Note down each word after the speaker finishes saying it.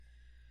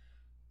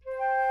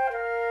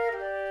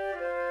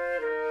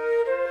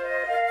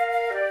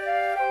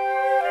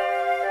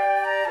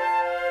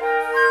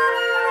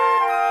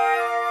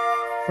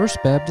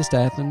First Baptist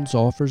Athens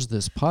offers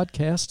this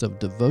podcast of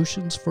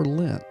devotions for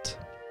Lent.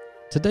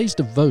 Today's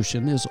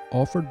devotion is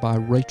offered by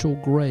Rachel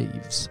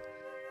Graves.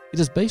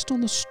 It is based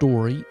on the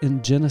story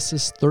in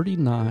Genesis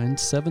 39,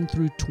 7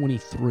 through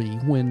 23,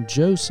 when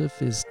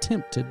Joseph is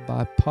tempted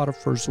by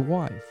Potiphar's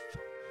wife.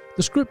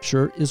 The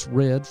scripture is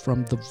read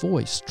from the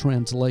Voice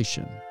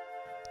translation.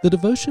 The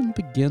devotion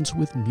begins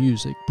with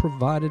music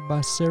provided by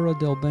Sarah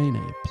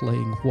Delbene,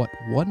 playing What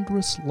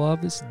Wondrous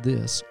Love Is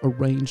This,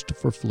 arranged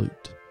for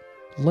flute.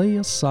 Lay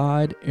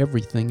aside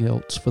everything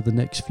else for the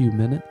next few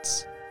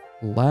minutes.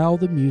 Allow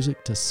the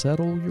music to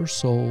settle your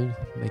soul,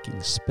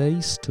 making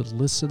space to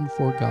listen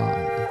for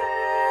God.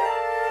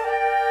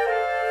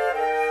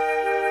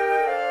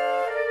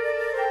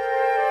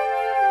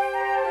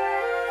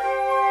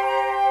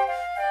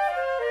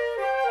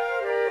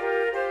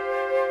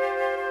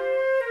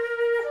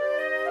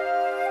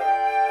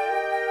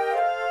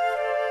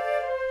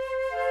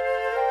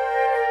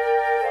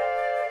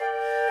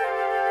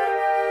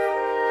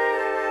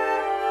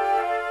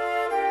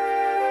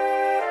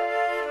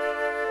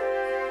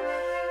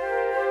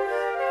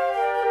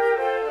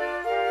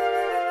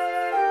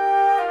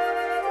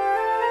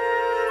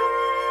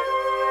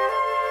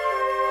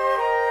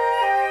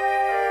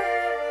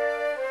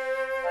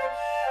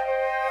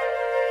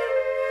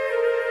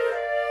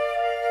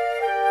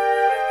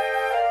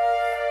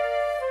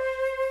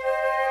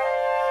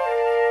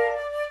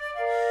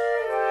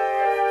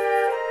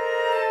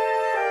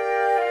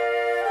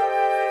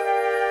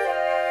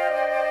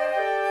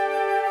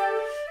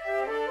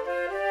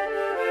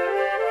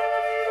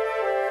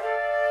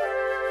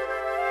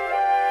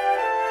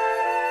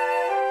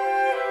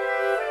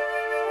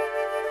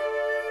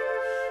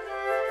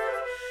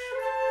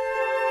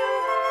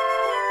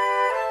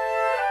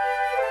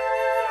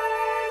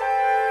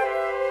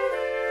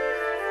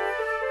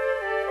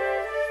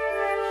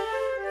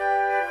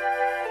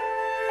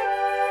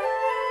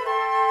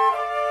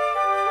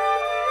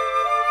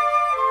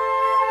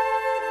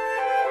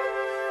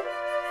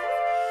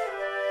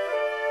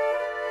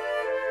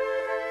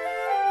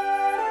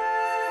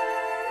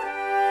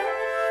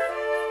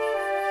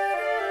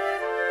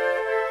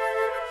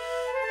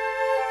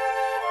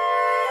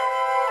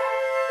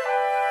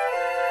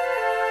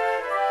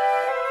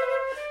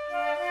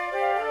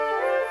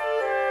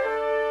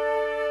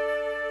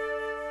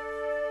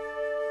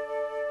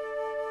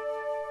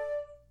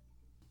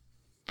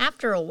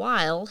 After a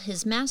while,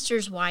 his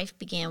master's wife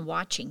began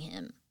watching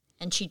him,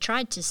 and she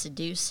tried to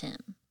seduce him.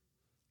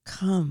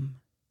 Come,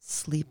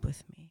 sleep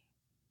with me.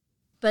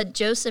 But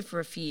Joseph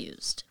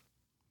refused.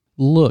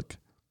 Look,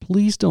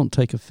 please don't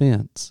take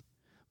offense,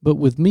 but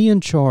with me in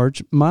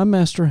charge, my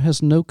master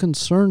has no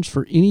concerns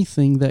for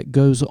anything that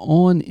goes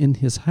on in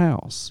his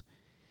house.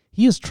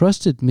 He has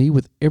trusted me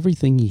with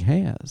everything he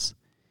has.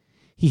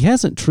 He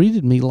hasn't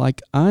treated me like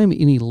I'm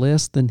any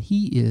less than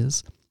he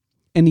is,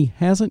 and he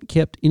hasn't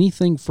kept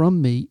anything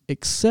from me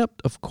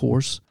except, of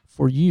course,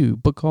 for you,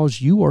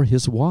 because you are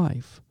his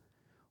wife.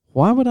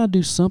 Why would I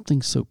do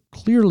something so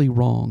clearly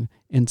wrong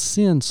and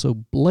sin so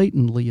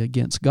blatantly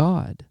against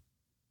God?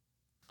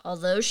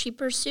 Although she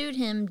pursued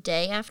him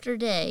day after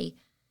day,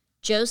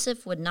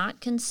 Joseph would not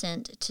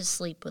consent to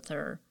sleep with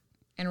her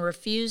and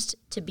refused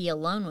to be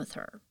alone with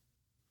her.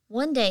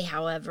 One day,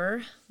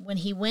 however, when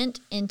he went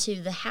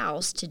into the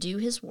house to do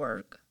his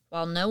work,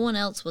 while no one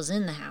else was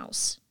in the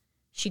house,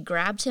 she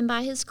grabbed him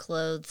by his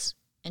clothes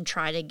and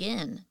tried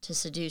again to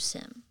seduce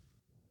him.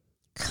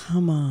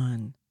 Come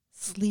on,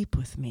 sleep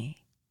with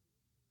me.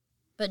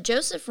 But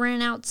Joseph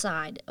ran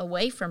outside,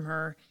 away from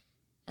her,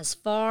 as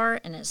far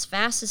and as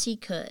fast as he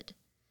could,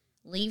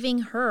 leaving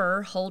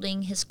her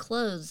holding his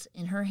clothes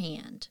in her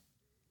hand.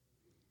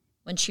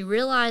 When she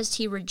realized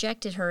he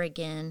rejected her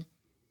again,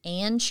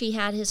 and she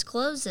had his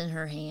clothes in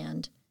her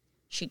hand,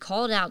 she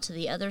called out to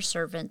the other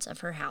servants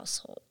of her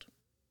household.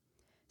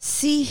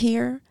 See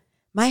here,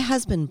 my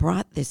husband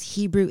brought this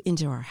Hebrew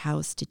into our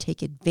house to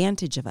take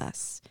advantage of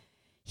us.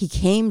 He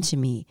came to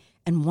me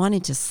and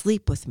wanted to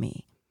sleep with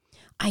me.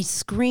 I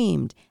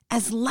screamed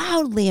as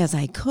loudly as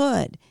I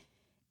could,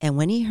 and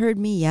when he heard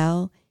me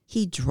yell,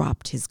 he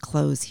dropped his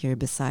clothes here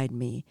beside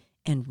me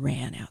and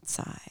ran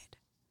outside.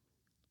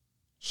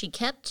 She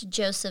kept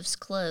Joseph's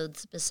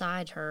clothes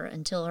beside her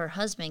until her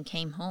husband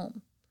came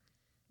home.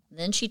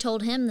 Then she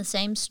told him the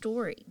same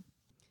story.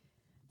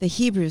 The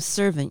Hebrew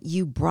servant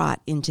you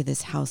brought into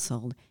this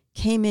household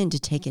came in to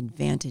take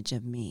advantage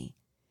of me.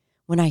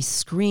 When I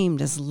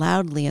screamed as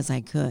loudly as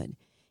I could,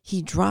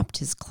 he dropped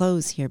his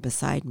clothes here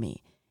beside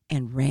me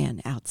and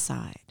ran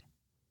outside.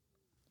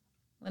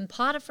 When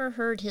Potiphar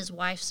heard his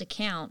wife's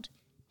account,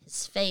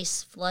 his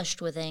face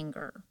flushed with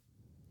anger.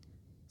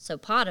 So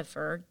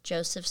Potiphar,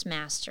 Joseph's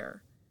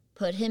master,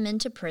 put him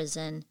into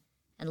prison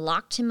and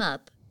locked him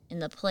up in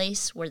the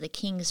place where the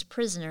king's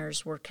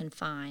prisoners were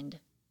confined.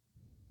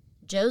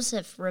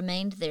 Joseph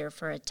remained there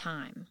for a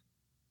time.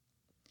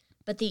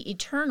 But the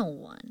Eternal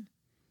One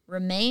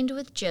remained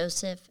with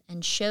Joseph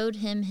and showed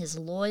him his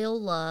loyal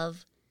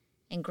love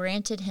and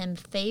granted him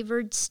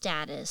favored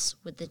status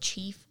with the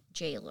chief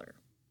jailer.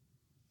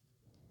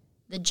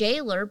 The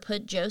jailer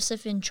put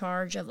Joseph in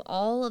charge of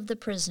all of the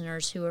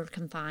prisoners who were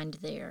confined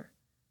there.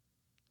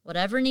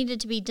 Whatever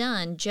needed to be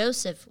done,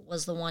 Joseph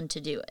was the one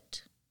to do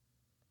it.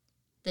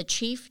 The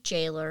chief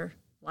jailer,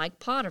 like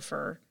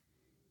Potiphar,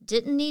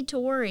 didn't need to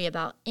worry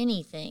about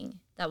anything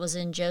that was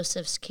in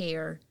Joseph's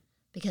care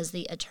because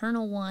the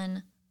Eternal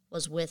One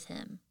was with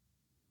him.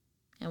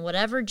 And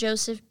whatever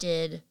Joseph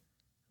did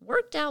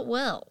worked out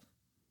well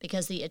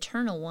because the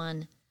Eternal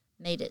One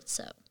made it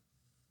so.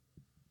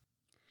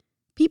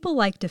 People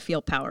like to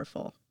feel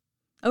powerful.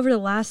 Over the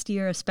last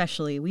year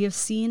especially, we have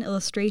seen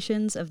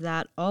illustrations of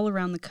that all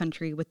around the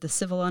country with the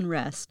civil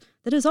unrest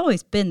that has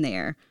always been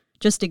there,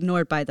 just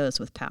ignored by those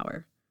with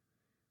power.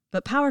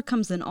 But power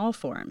comes in all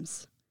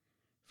forms.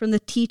 From the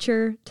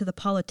teacher to the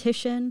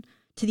politician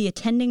to the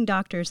attending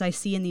doctors I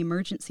see in the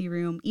emergency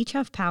room, each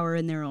have power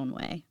in their own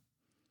way.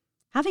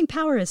 Having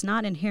power is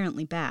not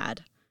inherently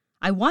bad.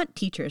 I want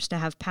teachers to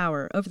have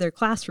power over their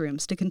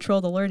classrooms to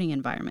control the learning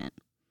environment.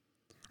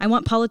 I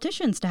want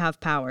politicians to have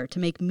power to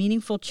make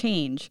meaningful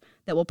change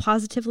that will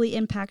positively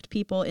impact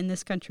people in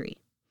this country.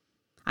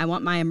 I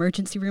want my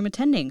emergency room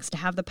attendings to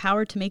have the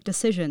power to make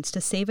decisions to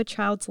save a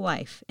child's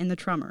life in the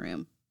trauma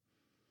room.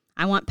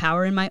 I want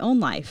power in my own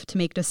life to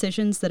make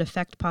decisions that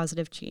affect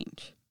positive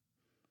change.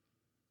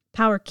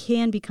 Power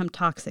can become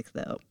toxic,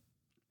 though.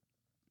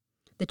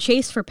 The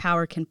chase for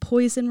power can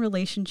poison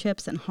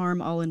relationships and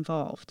harm all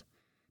involved,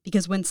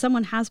 because when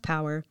someone has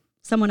power,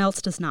 someone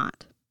else does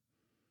not.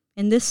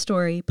 In this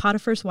story,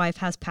 Potiphar's wife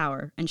has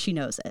power, and she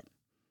knows it.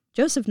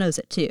 Joseph knows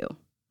it too.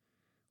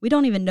 We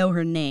don't even know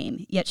her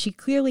name, yet she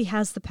clearly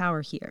has the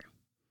power here.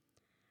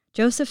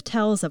 Joseph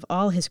tells of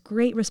all his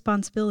great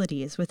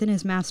responsibilities within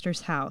his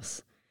master's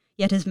house,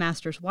 yet his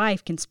master's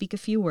wife can speak a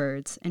few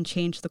words and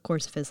change the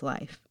course of his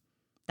life.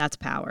 That's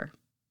power.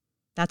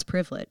 That's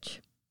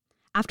privilege.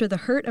 After the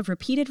hurt of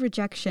repeated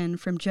rejection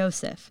from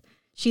Joseph,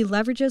 she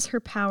leverages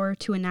her power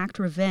to enact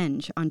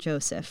revenge on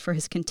Joseph for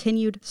his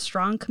continued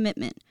strong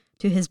commitment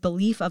to his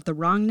belief of the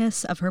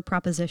wrongness of her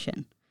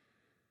proposition.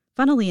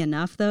 Funnily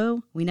enough,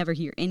 though, we never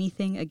hear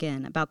anything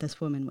again about this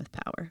woman with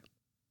power.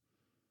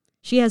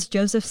 She has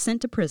Joseph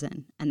sent to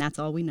prison, and that's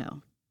all we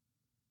know.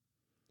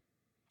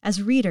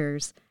 As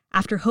readers,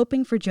 after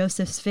hoping for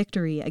Joseph's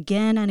victory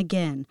again and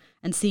again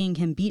and seeing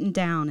him beaten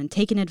down and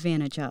taken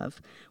advantage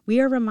of, we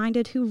are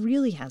reminded who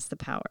really has the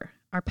power.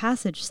 Our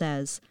passage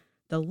says,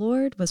 "The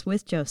Lord was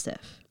with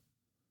Joseph.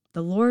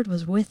 The Lord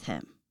was with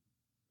him."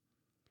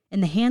 In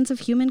the hands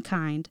of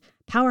humankind,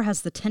 power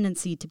has the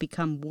tendency to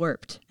become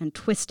warped and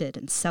twisted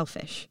and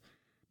selfish,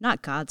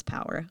 not God's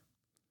power.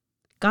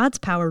 God's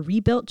power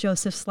rebuilt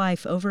Joseph's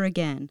life over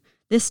again,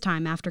 this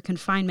time after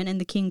confinement in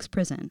the king's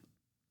prison.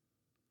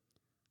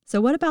 So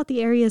what about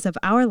the areas of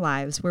our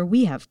lives where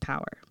we have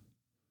power?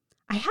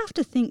 I have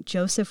to think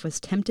Joseph was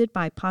tempted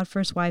by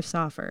Potiphar's wife's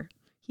offer.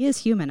 He is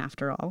human,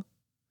 after all.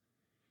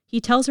 He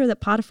tells her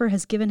that Potiphar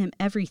has given him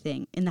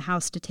everything in the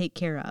house to take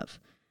care of.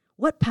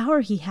 What power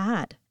he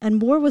had, and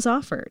more was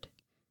offered.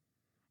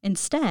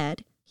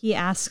 Instead, he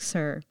asks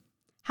her,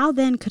 "How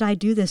then could I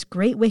do this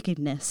great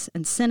wickedness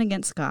and sin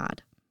against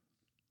God?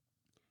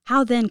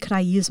 How then could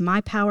I use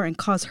my power and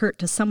cause hurt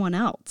to someone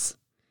else?"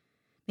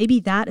 Maybe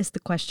that is the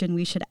question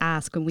we should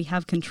ask when we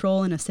have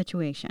control in a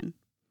situation.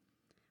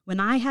 When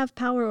I have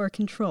power or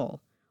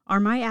control, are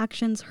my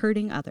actions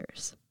hurting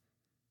others?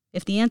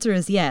 If the answer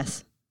is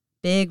yes,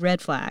 big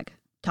red flag,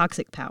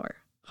 toxic power,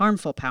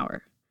 harmful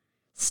power.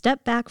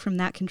 Step back from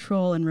that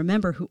control and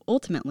remember who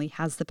ultimately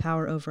has the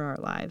power over our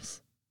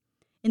lives.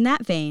 In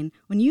that vein,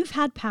 when you've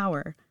had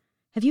power,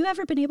 have you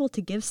ever been able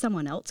to give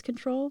someone else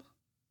control?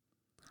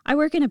 I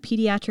work in a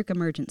pediatric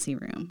emergency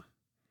room.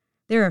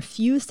 There are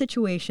few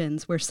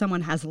situations where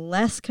someone has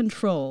less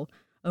control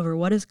over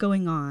what is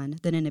going on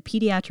than in a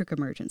pediatric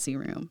emergency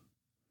room.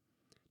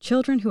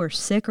 Children who are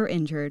sick or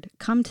injured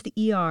come to the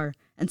ER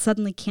and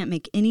suddenly can't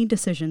make any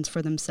decisions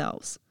for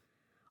themselves.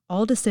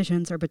 All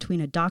decisions are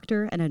between a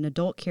doctor and an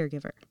adult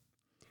caregiver.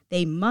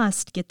 They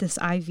must get this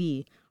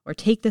IV, or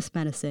take this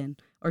medicine,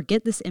 or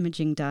get this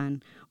imaging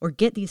done, or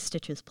get these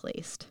stitches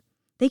placed.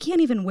 They can't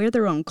even wear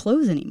their own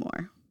clothes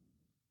anymore.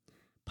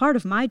 Part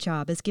of my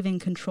job is giving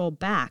control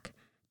back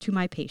to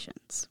my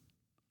patients.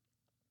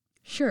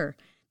 Sure,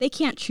 they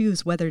can't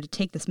choose whether to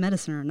take this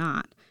medicine or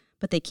not,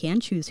 but they can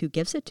choose who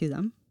gives it to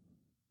them.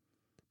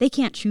 They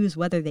can't choose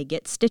whether they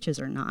get stitches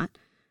or not,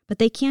 but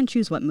they can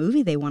choose what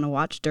movie they want to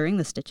watch during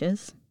the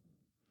stitches.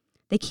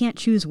 They can't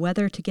choose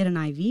whether to get an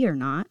IV or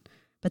not,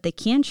 but they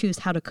can choose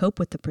how to cope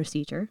with the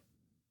procedure.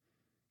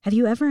 Have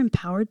you ever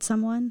empowered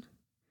someone?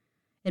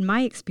 In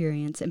my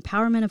experience,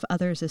 empowerment of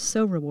others is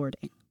so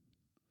rewarding.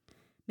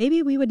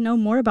 Maybe we would know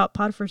more about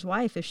Potiphar's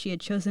wife if she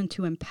had chosen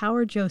to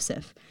empower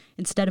Joseph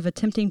instead of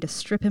attempting to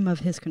strip him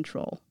of his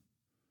control.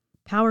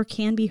 Power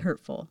can be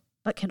hurtful,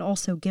 but can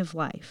also give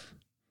life.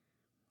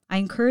 I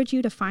encourage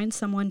you to find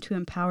someone to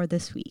empower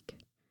this week.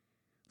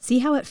 See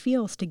how it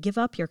feels to give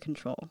up your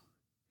control.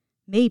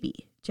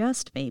 Maybe,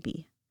 just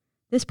maybe,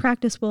 this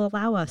practice will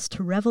allow us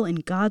to revel in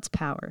God's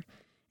power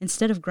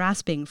instead of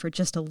grasping for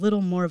just a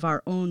little more of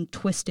our own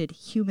twisted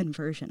human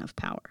version of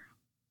power.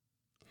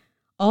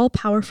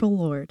 All-powerful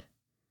Lord,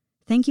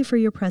 thank you for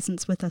your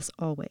presence with us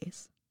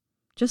always.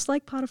 Just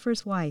like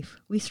Potiphar's wife,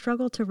 we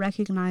struggle to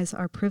recognize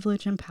our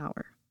privilege and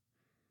power.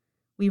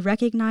 We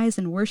recognize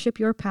and worship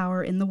your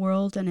power in the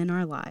world and in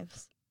our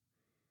lives.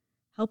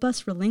 Help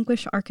us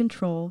relinquish our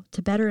control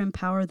to better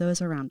empower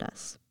those around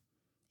us.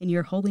 In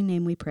your holy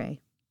name we pray.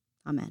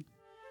 Amen.